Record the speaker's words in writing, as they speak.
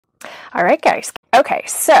All right, guys. Okay,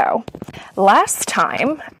 so last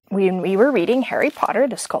time when we were reading Harry Potter,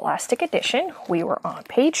 the Scholastic Edition, we were on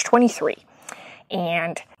page 23.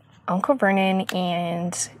 And Uncle Vernon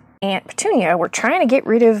and Aunt Petunia were trying to get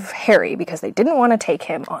rid of Harry because they didn't want to take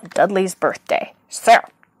him on Dudley's birthday.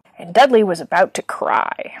 And Dudley was about to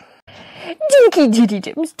cry. "Dinky Diddy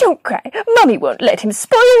Dims, don't cry. Mummy won't let him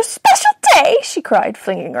spoil your special day," she cried,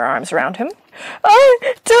 flinging her arms around him.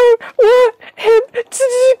 "I don't want him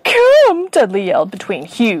to come," Dudley yelled between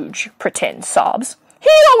huge pretend sobs.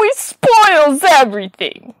 "He always spoils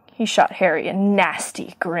everything." He shot Harry a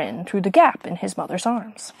nasty grin through the gap in his mother's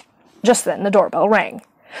arms. Just then the doorbell rang.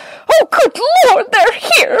 "Oh, good Lord, they're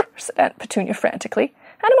here!" said Aunt Petunia frantically.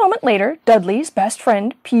 And a moment later, Dudley's best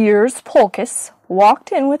friend, Piers Polkiss,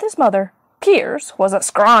 walked in with his mother. Piers was a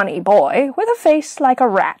scrawny boy with a face like a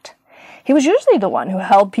rat. He was usually the one who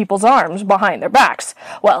held people's arms behind their backs,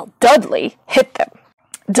 while Dudley hit them.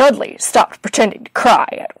 Dudley stopped pretending to cry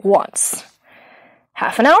at once.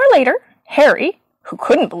 Half an hour later, Harry, who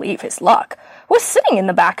couldn't believe his luck, was sitting in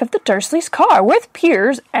the back of the Dursleys' car with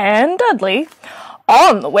Piers and Dudley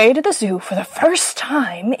on the way to the zoo for the first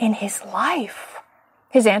time in his life.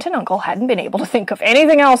 His aunt and uncle hadn't been able to think of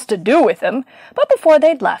anything else to do with him, but before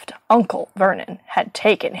they'd left, Uncle Vernon had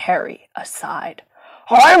taken Harry aside.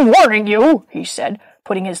 "I'm warning you," he said,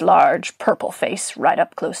 putting his large purple face right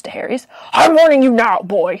up close to Harry's. "I'm warning you now,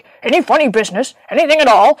 boy. Any funny business, anything at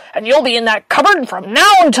all, and you'll be in that cupboard from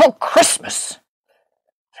now until Christmas."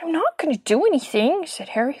 "I'm not going to do anything," said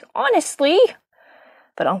Harry, "honestly."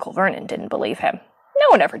 But Uncle Vernon didn't believe him. No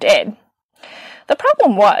one ever did. The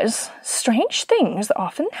problem was, strange things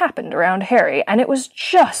often happened around Harry, and it was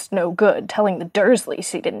just no good telling the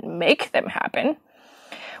Dursleys he didn't make them happen.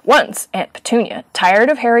 Once, Aunt Petunia, tired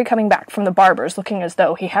of Harry coming back from the barber's looking as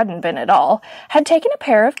though he hadn't been at all, had taken a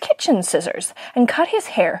pair of kitchen scissors and cut his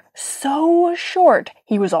hair so short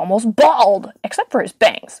he was almost bald, except for his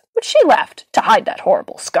bangs, which she left to hide that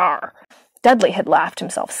horrible scar. Dudley had laughed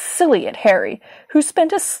himself silly at Harry, who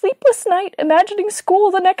spent a sleepless night imagining school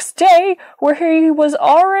the next day, where he was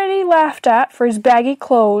already laughed at for his baggy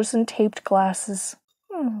clothes and taped glasses.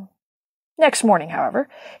 Next morning, however,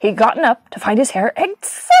 he'd gotten up to find his hair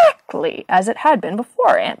exactly as it had been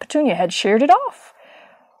before Aunt Petunia had sheared it off.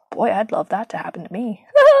 Boy, I'd love that to happen to me.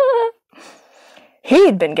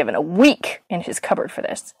 He'd been given a week in his cupboard for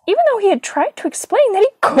this, even though he had tried to explain that he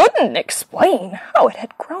couldn't explain how it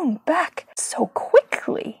had grown back so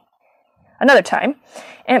quickly. Another time,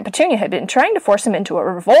 Aunt Petunia had been trying to force him into a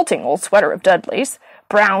revolting old sweater of Dudley's,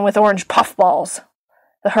 brown with orange puffballs.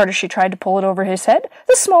 The harder she tried to pull it over his head,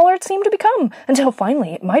 the smaller it seemed to become, until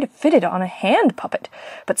finally it might have fitted on a hand puppet,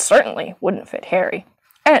 but certainly wouldn't fit Harry.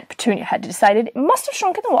 Aunt Petunia had decided it must have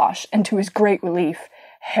shrunk in the wash, and to his great relief,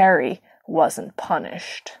 Harry wasn't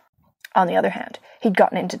punished. On the other hand, he'd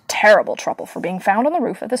gotten into terrible trouble for being found on the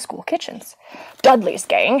roof of the school kitchens. Dudley's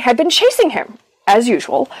gang had been chasing him, as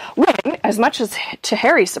usual, when, as much as to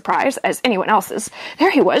Harry's surprise as anyone else's,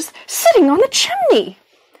 there he was, sitting on the chimney.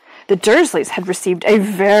 The Dursleys had received a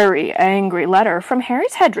very angry letter from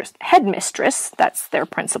Harry's headmistress, that's their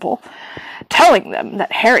principal, telling them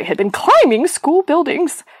that Harry had been climbing school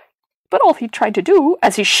buildings. But all he tried to do,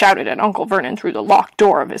 as he shouted at Uncle Vernon through the locked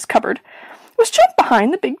door of his cupboard, was jump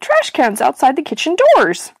behind the big trash cans outside the kitchen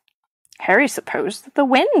doors. Harry supposed that the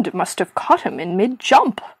wind must have caught him in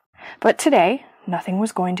mid-jump. But today, nothing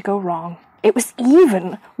was going to go wrong. It was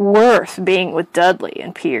even worth being with Dudley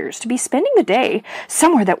and Piers to be spending the day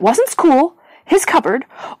somewhere that wasn't school, his cupboard,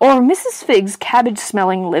 or Mrs. Figg's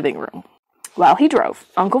cabbage-smelling living room. While he drove,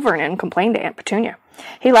 Uncle Vernon complained to Aunt Petunia.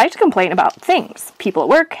 He liked to complain about things. People at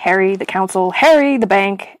work, Harry, the council, Harry, the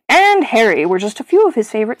bank, and Harry were just a few of his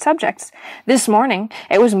favorite subjects. This morning,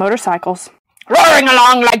 it was motorcycles. "Roaring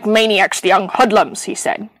along like maniacs, the young hoodlums," he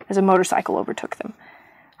said, as a motorcycle overtook them.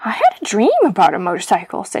 "I had a dream about a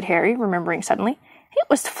motorcycle," said Harry, remembering suddenly. "It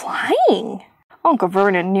was flying." Uncle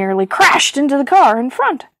Vernon nearly crashed into the car in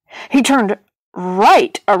front. He turned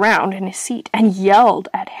right around in his seat and yelled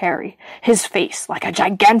at Harry, his face like a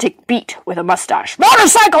gigantic beet with a mustache.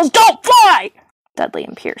 "Motorcycles don't fly!" Dudley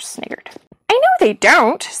and Piers sniggered. "I know they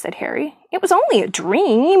don't," said Harry. "It was only a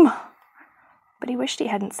dream." But he wished he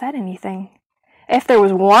hadn't said anything. If there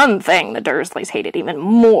was one thing the Dursleys hated even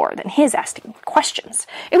more than his asking questions,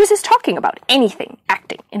 it was his talking about anything,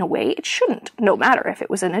 acting in a way it shouldn't, no matter if it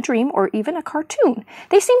was in a dream or even a cartoon.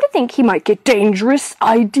 They seemed to think he might get dangerous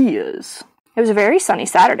ideas. It was a very sunny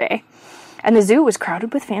Saturday, and the zoo was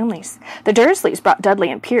crowded with families. The Dursleys brought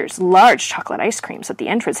Dudley and Piers large chocolate ice creams at the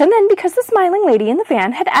entrance, and then, because the smiling lady in the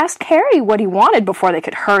van had asked Harry what he wanted before they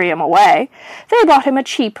could hurry him away, they bought him a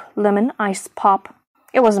cheap lemon ice pop.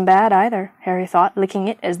 It wasn't bad either, Harry thought, licking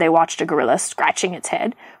it as they watched a gorilla scratching its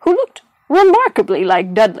head, who looked remarkably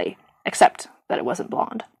like Dudley, except that it wasn't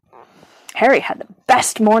blonde. Harry had the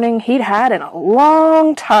best morning he'd had in a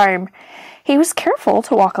long time. He was careful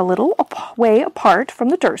to walk a little way apart from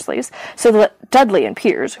the Dursleys so that Dudley and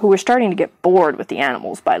Piers, who were starting to get bored with the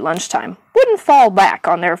animals by lunchtime, wouldn't fall back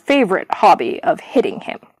on their favorite hobby of hitting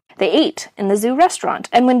him. They ate in the zoo restaurant,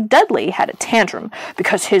 and when Dudley had a tantrum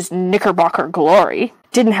because his Knickerbocker Glory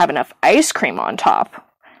didn't have enough ice cream on top,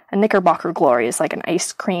 a Knickerbocker Glory is like an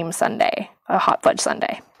ice cream sundae, a hot fudge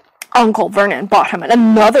sundae, Uncle Vernon bought him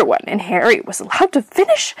another one, and Harry was allowed to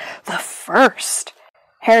finish the first.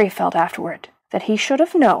 Harry felt afterward that he should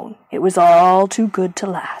have known it was all too good to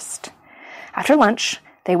last. After lunch,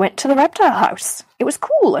 they went to the reptile house. It was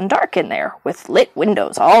cool and dark in there, with lit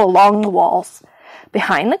windows all along the walls.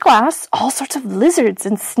 Behind the glass, all sorts of lizards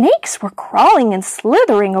and snakes were crawling and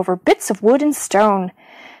slithering over bits of wood and stone.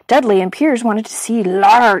 Dudley and Piers wanted to see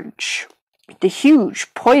the huge,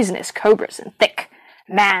 poisonous cobras and thick,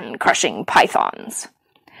 man-crushing pythons.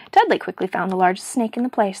 Dudley quickly found the largest snake in the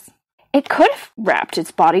place. It could have wrapped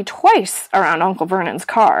its body twice around Uncle Vernon's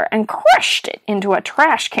car and crushed it into a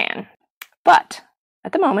trash can. But,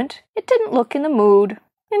 at the moment, it didn't look in the mood.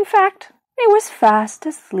 In fact, it was fast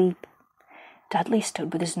asleep. Dudley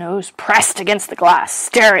stood with his nose pressed against the glass,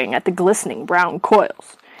 staring at the glistening brown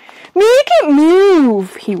coils. "Make it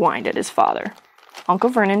move," he whined at his father. Uncle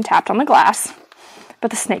Vernon tapped on the glass, but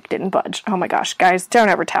the snake didn't budge. Oh my gosh, guys, don't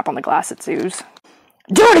ever tap on the glass at zoos.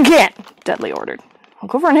 "Do it again," Dudley ordered.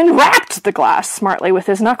 Uncle Vernon rapped the glass smartly with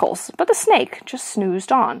his knuckles, but the snake just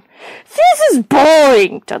snoozed on. "This is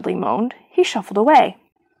boring," Dudley moaned. He shuffled away.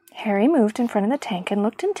 Harry moved in front of the tank and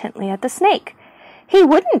looked intently at the snake. He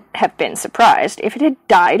wouldn't have been surprised if it had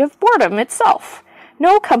died of boredom itself.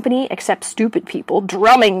 No company except stupid people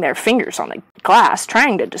drumming their fingers on the glass,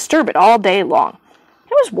 trying to disturb it all day long.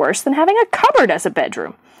 It was worse than having a cupboard as a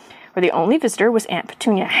bedroom, where the only visitor was Aunt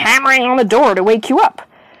Petunia hammering on the door to wake you up.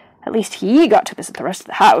 At least he got to visit the rest of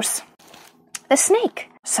the house. The snake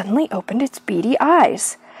suddenly opened its beady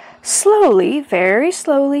eyes. Slowly, very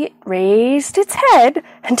slowly, it raised its head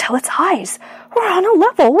until its eyes were on a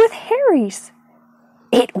level with Harry's.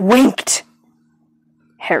 It winked.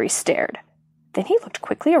 Harry stared. Then he looked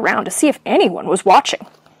quickly around to see if anyone was watching.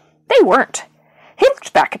 They weren't. He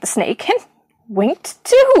looked back at the snake and winked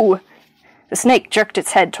too. The snake jerked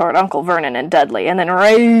its head toward Uncle Vernon and Dudley, and then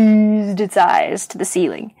raised its eyes to the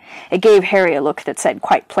ceiling. It gave Harry a look that said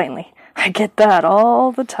quite plainly, "I get that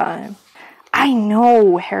all the time." "I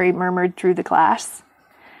know," Harry murmured through the glass.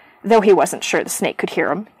 Though he wasn't sure the snake could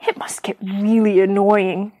hear him, it must get really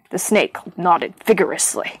annoying. The snake nodded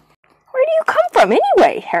vigorously. "Where do you come from,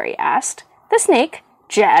 anyway?" Harry asked. The snake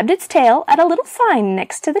jabbed its tail at a little sign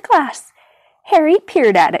next to the glass. Harry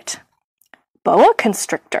peered at it. "Boa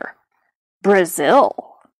constrictor.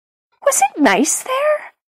 Brazil." "Was it nice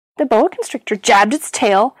there?" The boa constrictor jabbed its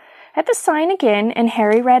tail at the sign again, and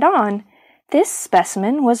Harry read on. This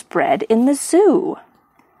specimen was bred in the zoo.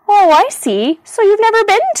 "Oh, I see. So you've never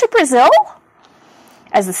been to Brazil?"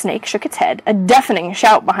 As the snake shook its head, a deafening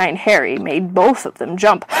shout behind Harry made both of them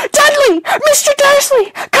jump. "Dudley! Mr.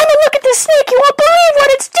 Dursley! Come and look at this snake! You won't believe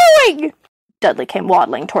what it's doing!" Dudley came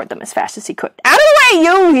waddling toward them as fast as he could. "Out of the way,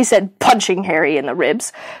 you!" he said, punching Harry in the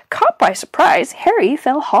ribs. Caught by surprise, Harry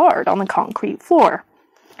fell hard on the concrete floor.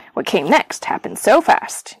 What came next happened so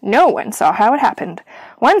fast, no one saw how it happened.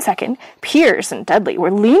 1 second, Piers and Dudley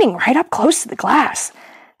were leaning right up close to the glass.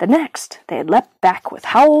 The next, they had leapt back with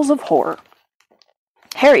howls of horror.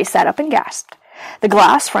 Harry sat up and gasped. The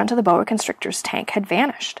glass front of the boa constrictor's tank had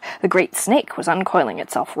vanished. The great snake was uncoiling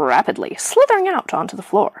itself rapidly, slithering out onto the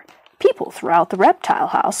floor. People throughout the reptile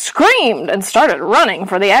house screamed and started running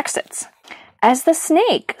for the exits. As the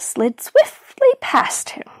snake slid swiftly past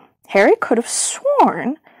him, Harry could have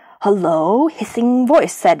sworn a low, hissing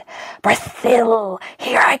voice said, "Brazil,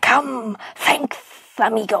 here I come, thanks,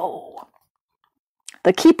 amigo."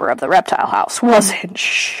 The keeper of the reptile house was in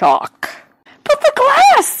shock. "But the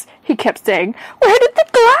glass!" he kept saying. "Where did the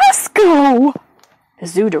glass go?" The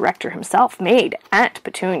zoo director himself made Aunt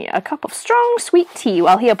Petunia a cup of strong, sweet tea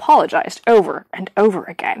while he apologized over and over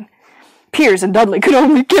again. Piers and Dudley could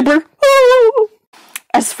only gibber. "Oh!"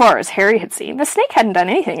 As far as Harry had seen, the snake hadn't done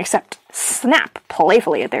anything except snap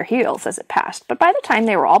playfully at their heels as it passed, but by the time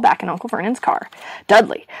they were all back in Uncle Vernon's car,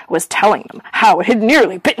 Dudley was telling them how it had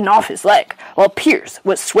nearly bitten off his leg, while Piers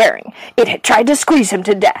was swearing it had tried to squeeze him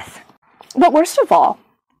to death. But worst of all,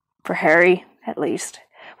 for Harry at least,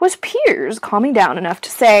 was Piers calming down enough to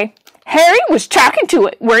say, "Harry was talking to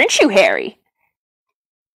it, weren't you, Harry?"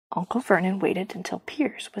 Uncle Vernon waited until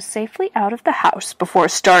Piers was safely out of the house before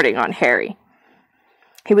starting on Harry.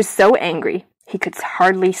 He was so angry he could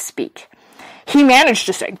hardly speak. He managed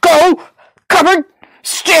to say, "Go! Cupboard!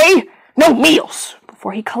 Stay! No meals!"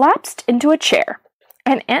 before he collapsed into a chair,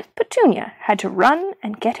 and Aunt Petunia had to run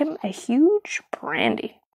and get him a huge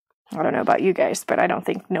brandy. I don't know about you guys, but I don't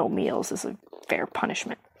think no meals is a fair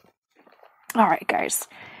punishment. All right, guys.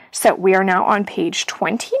 So we are now on page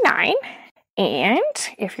 29, and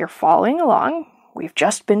if you're following along, we've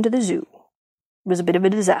just been to the zoo. It was a bit of a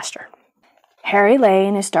disaster. Harry lay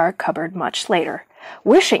in his dark cupboard much later,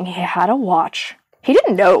 wishing he had a watch. He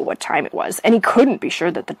didn't know what time it was, and he couldn't be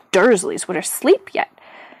sure that the Dursleys were asleep yet.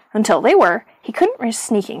 Until they were, he couldn't risk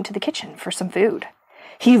sneaking to the kitchen for some food.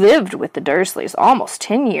 He lived with the Dursleys almost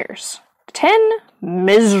 10 years. 10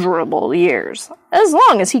 miserable years, as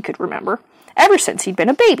long as he could remember, ever since he'd been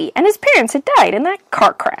a baby and his parents had died in that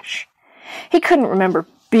car crash. He couldn't remember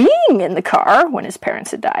being in the car when his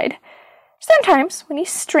parents had died. Sometimes, when he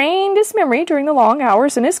strained his memory during the long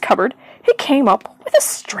hours in his cupboard, he came up with a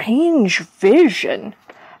strange vision,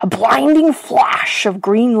 a blinding flash of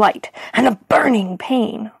green light and a burning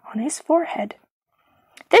pain on his forehead.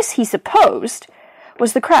 This, he supposed,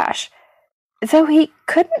 was the crash, though he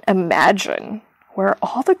couldn't imagine where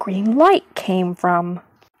all the green light came from.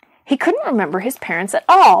 He couldn't remember his parents at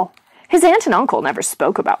all. His aunt and uncle never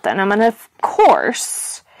spoke about them, and of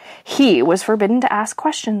course, he was forbidden to ask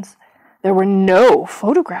questions. There were no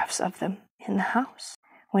photographs of them in the house.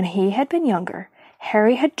 When he had been younger,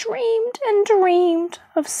 Harry had dreamed and dreamed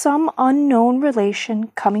of some unknown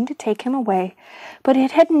relation coming to take him away, but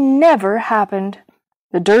it had never happened.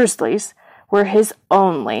 The Dursleys were his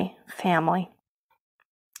only family.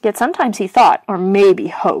 Yet sometimes he thought, or maybe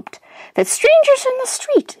hoped, that strangers in the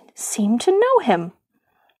street seemed to know him.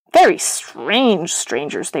 Very strange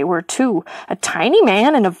strangers they were, too. A tiny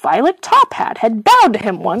man in a violet top hat had bowed to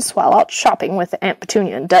him once while out shopping with Aunt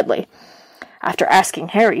Petunia and Dudley. After asking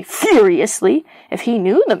Harry furiously if he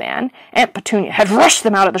knew the man, Aunt Petunia had rushed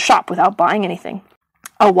them out of the shop without buying anything.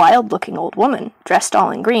 A wild-looking old woman, dressed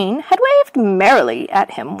all in green, had waved merrily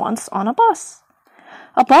at him once on a bus.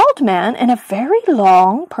 A bald man in a very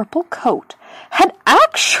long purple coat had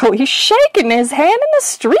actually shaken his hand in the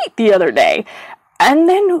street the other day, and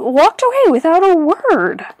then walked away without a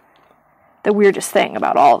word. The weirdest thing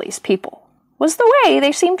about all these people was the way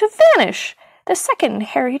they seemed to vanish the second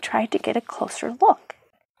Harry tried to get a closer look.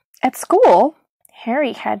 At school,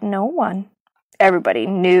 Harry had no one. Everybody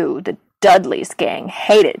knew the Dudley's gang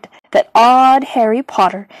hated that odd Harry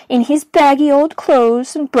Potter in his baggy old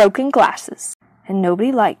clothes and broken glasses, and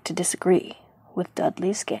nobody liked to disagree with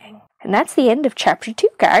Dudley's gang. And that's the end of Chapter 2,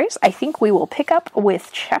 guys. I think we will pick up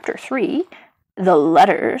with Chapter 3, The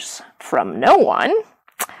Letters from No One,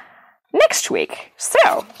 next week.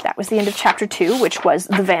 So, that was the end of Chapter 2, which was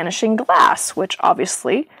The Vanishing Glass, which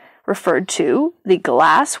obviously referred to the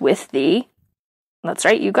glass with the, that's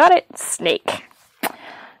right, you got it, snake.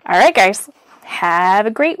 Alright, guys. Have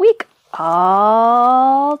a great week.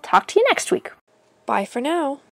 I'll talk to you next week. Bye for now.